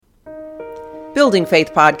Building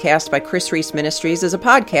Faith Podcast by Chris Reese Ministries is a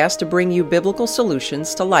podcast to bring you biblical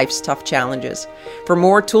solutions to life's tough challenges. For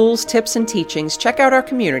more tools, tips, and teachings, check out our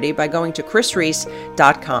community by going to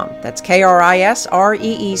chrisreese.com. That's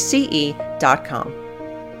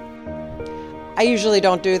KRISREECE.com. I usually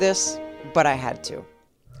don't do this, but I had to.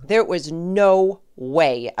 There was no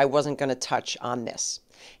way I wasn't going to touch on this.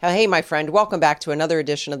 Hey, my friend, welcome back to another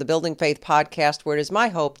edition of the Building Faith Podcast, where it is my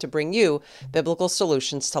hope to bring you biblical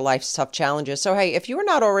solutions to life's tough challenges. So, hey, if you are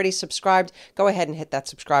not already subscribed, go ahead and hit that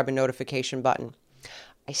subscribe and notification button.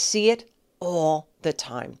 I see it all the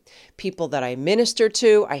time. People that I minister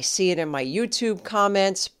to, I see it in my YouTube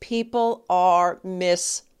comments. People are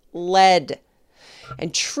misled.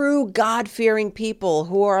 And true God-fearing people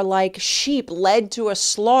who are like sheep led to a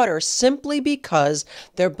slaughter simply because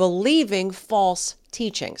they're believing false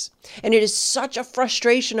teachings. And it is such a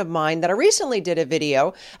frustration of mine that I recently did a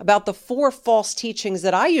video about the 4 false teachings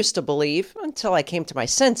that I used to believe until I came to my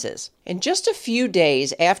senses. And just a few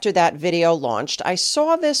days after that video launched, I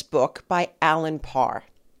saw this book by Parr,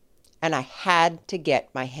 and I had to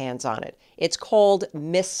get my hands on it. It's called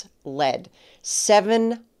Misled: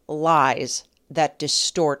 7 Lies that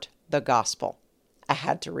Distort the Gospel. I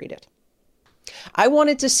had to read it. I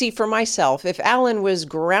wanted to see for myself if Alan was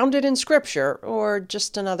grounded in Scripture or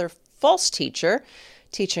just another false teacher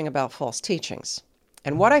teaching about false teachings.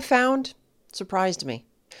 And what I found surprised me.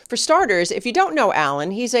 For starters, if you don't know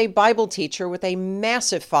Alan, he's a Bible teacher with a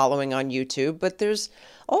massive following on YouTube, but there's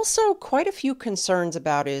also quite a few concerns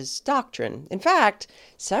about his doctrine. In fact,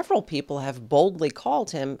 several people have boldly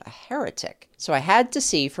called him a heretic. So I had to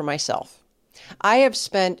see for myself. I have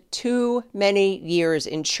spent too many years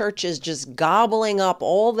in churches just gobbling up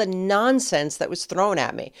all the nonsense that was thrown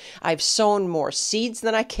at me. I've sown more seeds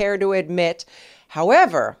than I care to admit.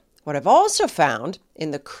 However, what I've also found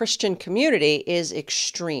in the Christian community is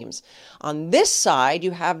extremes. On this side,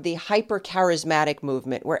 you have the hyper-charismatic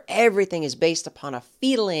movement where everything is based upon a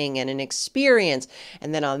feeling and an experience.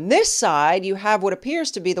 And then on this side, you have what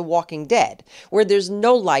appears to be the Walking Dead, where there's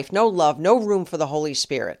no life, no love, no room for the Holy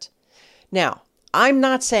Spirit. Now, I'm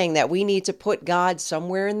not saying that we need to put God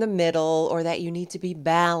somewhere in the middle or that you need to be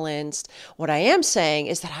balanced. What I am saying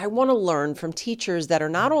is that I want to learn from teachers that are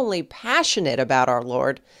not only passionate about our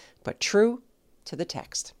Lord, but true to the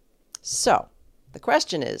text. So, the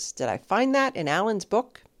question is, did I find that in Alan's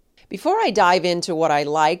book? Before I dive into what I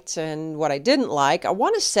liked and what I didn't like, I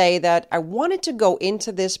want to say that I wanted to go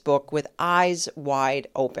into this book with eyes wide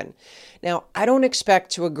open. Now, I don't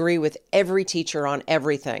expect to agree with every teacher on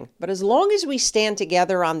everything, but as long as we stand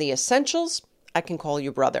together on the essentials, I can call you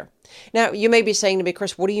brother. Now, you may be saying to me,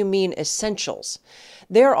 Chris, what do you mean essentials?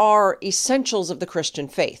 There are essentials of the Christian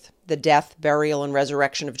faith. The death, burial, and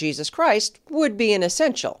resurrection of Jesus Christ would be an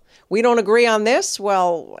essential. We don't agree on this?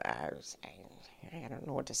 Well, I don't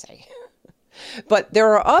know what to say. But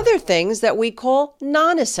there are other things that we call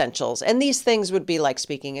non-essentials. And these things would be like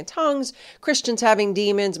speaking in tongues, Christians having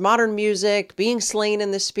demons, modern music, being slain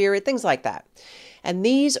in the spirit, things like that. And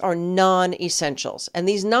these are non-essentials. And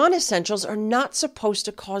these non-essentials are not supposed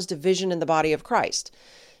to cause division in the body of Christ.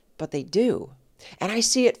 But they do. And I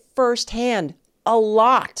see it firsthand a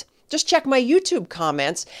lot. Just check my YouTube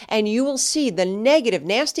comments and you will see the negative,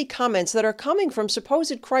 nasty comments that are coming from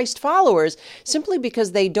supposed Christ followers simply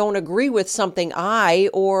because they don't agree with something I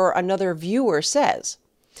or another viewer says.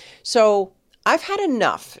 So I've had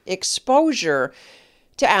enough exposure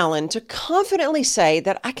to Alan to confidently say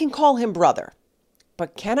that I can call him brother.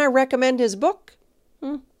 But can I recommend his book?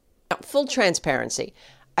 Now, full transparency.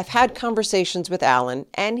 I've had conversations with Alan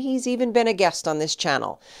and he's even been a guest on this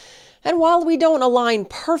channel. And while we don't align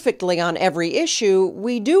perfectly on every issue,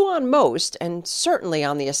 we do on most, and certainly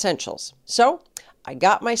on the essentials. So, I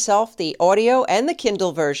got myself the audio and the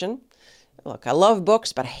Kindle version. Look, I love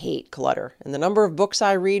books, but I hate clutter. And the number of books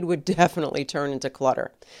I read would definitely turn into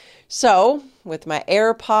clutter. So, with my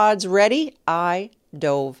AirPods ready, I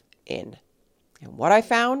dove in. And what I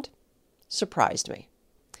found surprised me.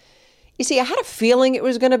 You see, I had a feeling it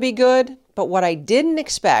was going to be good, but what I didn't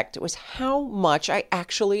expect was how much I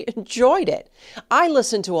actually enjoyed it. I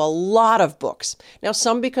listen to a lot of books. Now,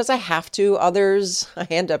 some because I have to, others I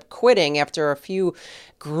end up quitting after a few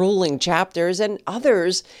grueling chapters, and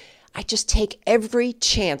others I just take every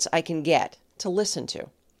chance I can get to listen to.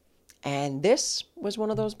 And this was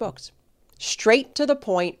one of those books. Straight to the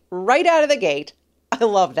point, right out of the gate. I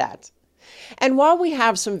love that. And while we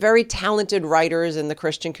have some very talented writers in the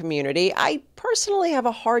Christian community, I personally have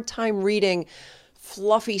a hard time reading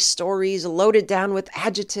fluffy stories loaded down with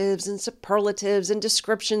adjectives and superlatives and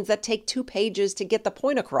descriptions that take 2 pages to get the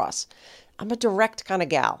point across. I'm a direct kind of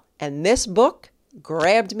gal, and this book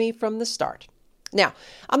grabbed me from the start. Now,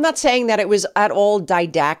 I'm not saying that it was at all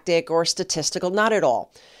didactic or statistical, not at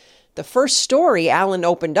all. The first story Alan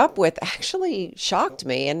opened up with actually shocked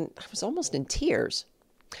me, and I was almost in tears.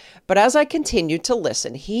 But as I continued to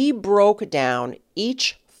listen, he broke down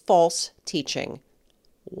each false teaching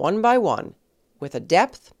one by one with a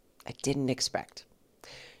depth I didn't expect.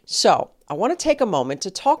 So I want to take a moment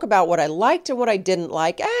to talk about what I liked and what I didn't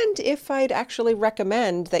like, and if I'd actually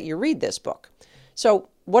recommend that you read this book. So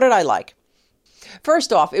what did I like?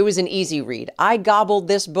 First off, it was an easy read. I gobbled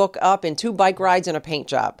this book up in 2 bike rides and a paint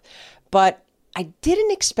job, but I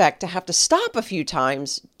didn't expect to have to stop a few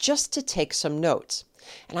times just to take some notes.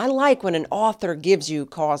 And I like when an author gives you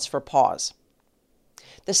cause for pause.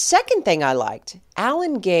 The second thing I liked,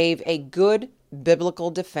 Alan gave a good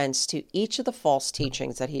biblical defense to each of the false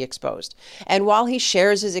teachings that he exposed. And while he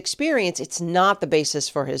shares his experience, it's not the basis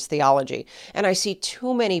for his theology. And I see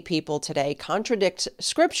too many people today contradict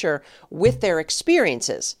Scripture with their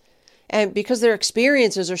experiences. And because their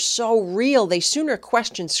experiences are so real, they sooner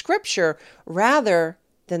question Scripture rather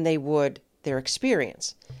than they would their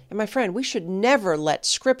experience. And my friend, we should never let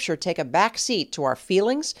Scripture take a back seat to our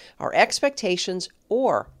feelings, our expectations,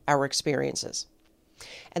 or our experiences.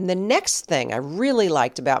 And the next thing I really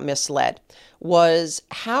liked about Misled was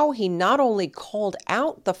how he not only called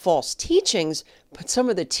out the false teachings, but some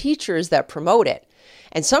of the teachers that promote it.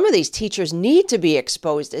 And some of these teachers need to be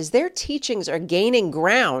exposed as their teachings are gaining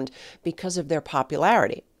ground because of their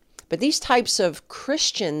popularity. But these types of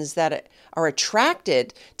Christians that are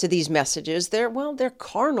attracted to these messages, they're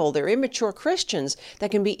carnal, they're immature Christians that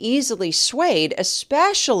can be easily swayed,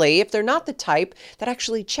 especially if they're not the type that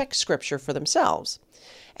actually check Scripture for themselves.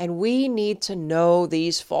 And we need to know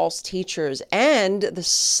these false teachers and the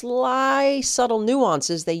sly, subtle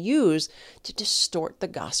nuances they use to distort the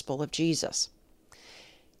gospel of Jesus.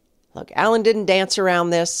 Look, Alan didn't dance around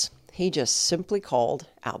this. He just simply called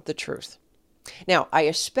out the truth. Now, I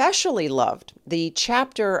especially loved the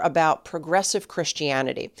chapter about progressive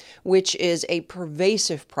Christianity, which is a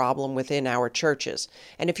pervasive problem within our churches.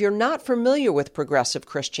 And if you're not familiar with progressive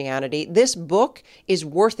Christianity, this book is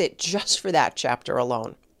worth it just for that chapter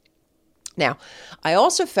alone. Now, I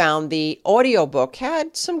also found the audiobook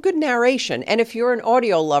had some good narration. And if you're an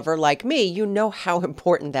audio lover like me, you know how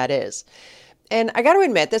important that is. And I got to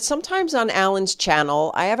admit that sometimes on Alan's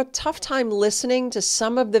channel, I have a tough time listening to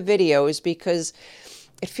some of the videos because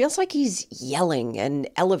it feels like he's yelling and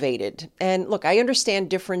elevated. And look, I understand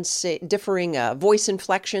differing voice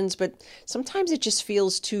inflections, but sometimes it just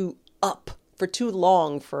feels too up for too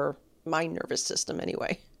long for my nervous system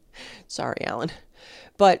anyway. Sorry, Alan.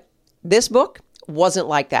 But this book wasn't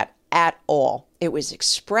like that at all. It was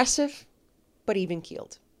expressive, but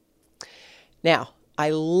even-keeled. Now, I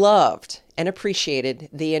loved and appreciated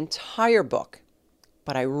the entire book,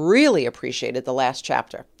 but I really appreciated the last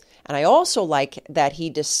chapter. And I also like that he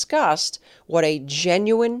discussed what a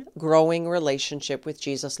genuine, growing relationship with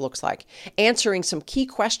Jesus looks like, answering some key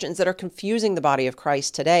questions that are confusing the body of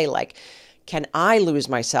Christ today, like, can I lose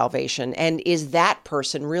my salvation? And is that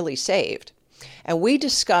person really saved? And we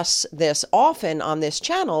discuss this often on this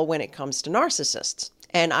channel when it comes to narcissists.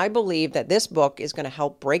 And I believe that this book is going to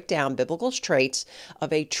help break down biblical traits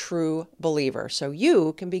of a true believer so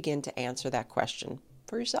you can begin to answer that question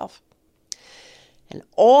for yourself. And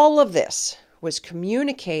all of this was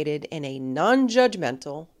communicated in a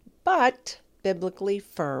non-judgmental but biblically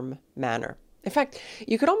firm manner. In fact,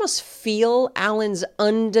 you could almost feel Alan's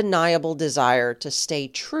undeniable desire to stay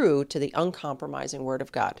true to the uncompromising Word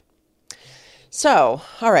of God. So,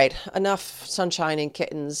 all right, enough sunshine and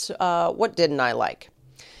kittens. What didn't I like?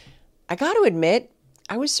 I got to admit,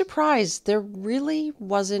 I was surprised. There really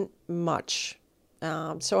wasn't much.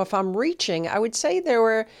 So if I'm reaching, I would say there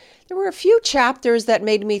were a few chapters that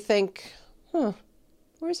made me think,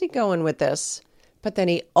 where's he going with this? But then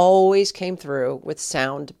he always came through with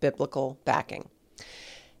sound biblical backing.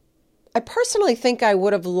 I personally think I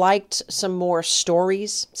would have liked some more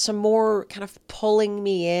stories, some more kind of pulling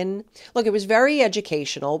me in. Look, it was very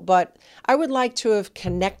educational, but I would like to have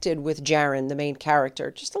connected with Jaron, the main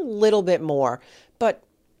character, just a little bit more. But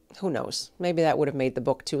who knows? Maybe that would have made the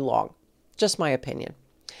book too long. Just my opinion.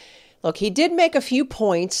 Look, he did make a few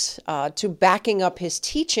points to backing up his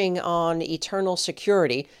teaching on eternal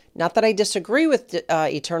security. Not that I disagree with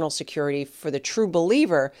eternal security for the true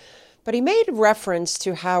believer, but he made reference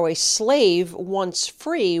to how a slave, once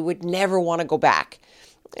free, would never want to go back.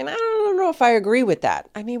 And I don't know if I agree with that.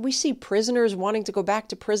 I mean, we see prisoners wanting to go back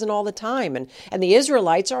to prison all the time. And the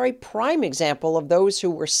Israelites are a prime example of those who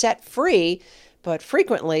were set free, but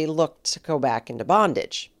frequently looked to go back into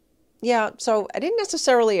bondage. Yeah, so I didn't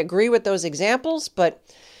necessarily agree with those examples, but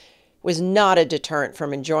was not a deterrent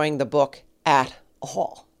from enjoying the book at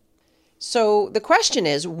all. So the question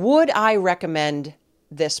is, would I recommend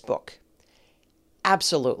this book?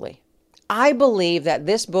 Absolutely. I believe that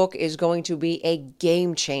this book is going to be a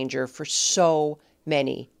game changer for so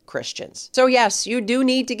many Christians. So yes, you do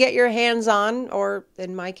need to get your hands on, or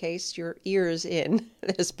in my case, your ears in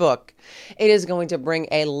this book. It is going to bring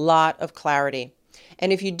a lot of clarity.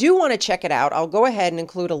 And if you do want to check it out, I'll go ahead and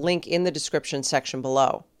include a link in the description section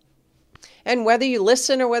below. And whether you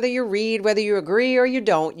listen or whether you read, whether you agree or you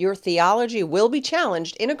don't, your theology will be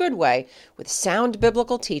challenged in a good way with sound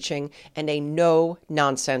biblical teaching and a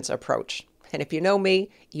no-nonsense approach. And if you know me,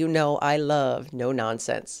 you know I love no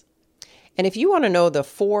nonsense. And if you want to know the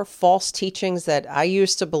 4 false teachings that I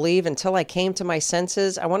used to believe until I came to my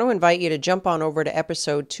senses, I want to invite you to jump on over to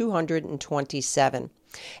episode 227.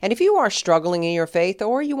 And if you are struggling in your faith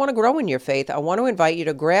or you want to grow in your faith, I want to invite you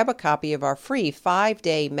to grab a copy of our free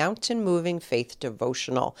 5-day mountain moving faith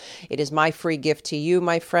devotional. It is my free gift to you,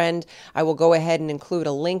 my friend. I will go ahead and include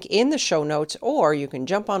a link in the show notes, or you can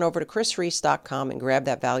jump on over to chrisreese.com and grab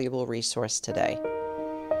that valuable resource today.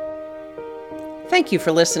 Thank you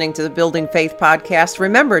for listening to the Building Faith podcast.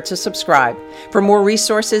 Remember to subscribe. For more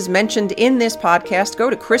resources mentioned in this podcast, go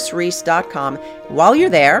to chrisreese.com. While you're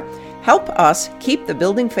there, help us keep the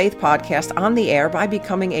Building Faith podcast on the air by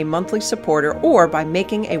becoming a monthly supporter or by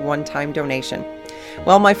making a one-time donation.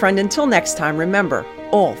 Well, my friend, until next time, remember,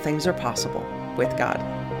 all things are possible with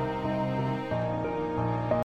God.